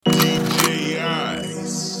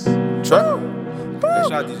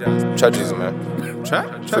Shout out DJ. Trap Jesus, man.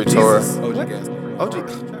 Trap Free tour. OG gas. OG.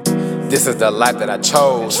 This is the life that I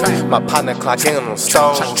chose. My partner clocking on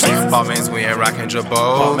stove. Balmains, we ain't rocking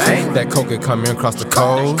jabos. That coke could come in across the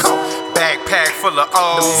coast. Backpack full of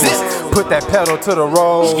O's. Put that pedal to the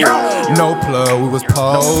road. No plug, we was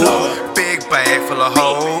posed. Big bag full of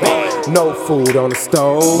hoes. No food on the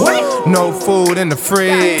stove. No food in the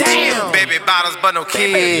fridge. Baby bottles, but no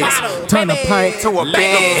kids. Turn a pint to a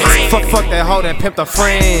Benz. Fuck that hoe that pimped her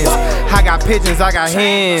friends. I got pigeons, I got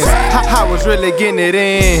hens. I was really getting it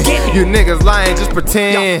in. You niggas lying, just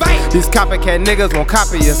pretend. These copycat niggas won't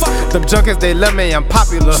copy us. Them junkies, they love me, I'm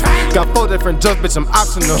popular. Got 4 different drugs, bitch, I'm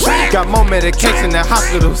optional. Got more medication than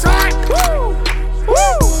hospitals.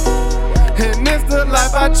 And this the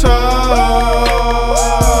life I chose.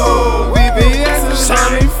 VVS is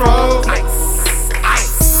on me froze.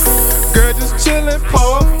 Girl just chillin',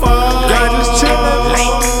 pour a phone. Girl just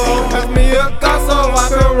chillin', pass me a gun so I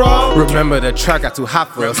can roll. Remember the track got too hot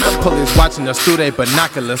for us. Police watching us through their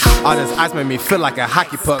binoculars. All this ice made me feel like a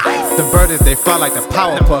hockey puck. The birdies they fly like the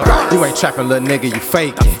power puck. You ain't trapping, little nigga, you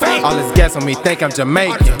faking. All this gas on me think I'm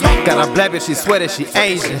Jamaican. Got a black bitch, she swear that she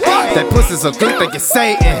Asian. That pussy so good, think it's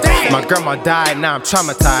Satan. My grandma died, now I'm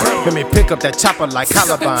traumatized. Let me pick up that chopper like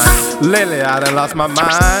Columbine. Lately I done lost my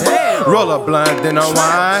mind. Roll a blunt, then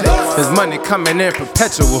unwind. There's money coming in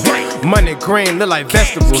perpetual. Money green, look like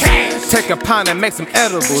vegetables. Take a pound and make some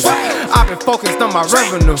edibles. I've been focused on my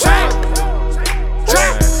revenue.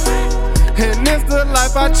 And this the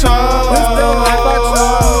life I chose.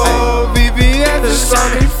 VVS is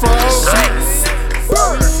on me froze.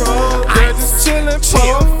 Girl just chillin',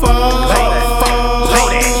 pour a phone.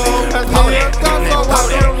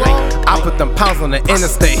 I put them pounds on the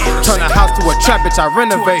interstate. Turn the house to a trap, bitch, I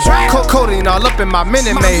renovate. Codeine all up in my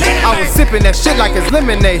Minute Maid. I was sipping that shit like it's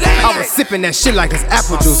lemonade. I was sipping that shit like it's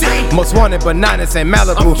apple juice. Most wanted bananas in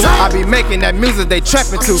Malibu. I be making that music they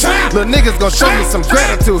trapping to. Little niggas gon' show me some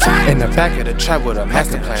gratitude. In the back of the trap with a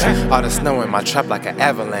master plan. All the snow in my trap like an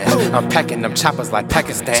avalanche. I'm packing them choppers like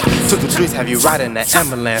Pakistan. To the streets, have you riding the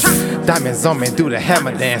ambulance? Diamonds on me, do the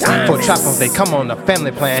hammer dance. For trappers, they come on a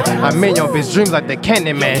family plan. I'm in your bitch dreams like the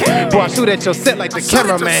Candyman. Boy, I shoot at your set like the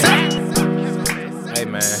cameraman. Hey,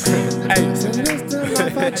 man. Hey,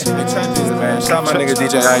 Trap Jesus, man. Shout out my nigga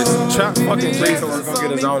DJ Ice. Trap fucking Jesus, we're gonna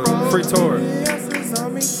get his own free tour.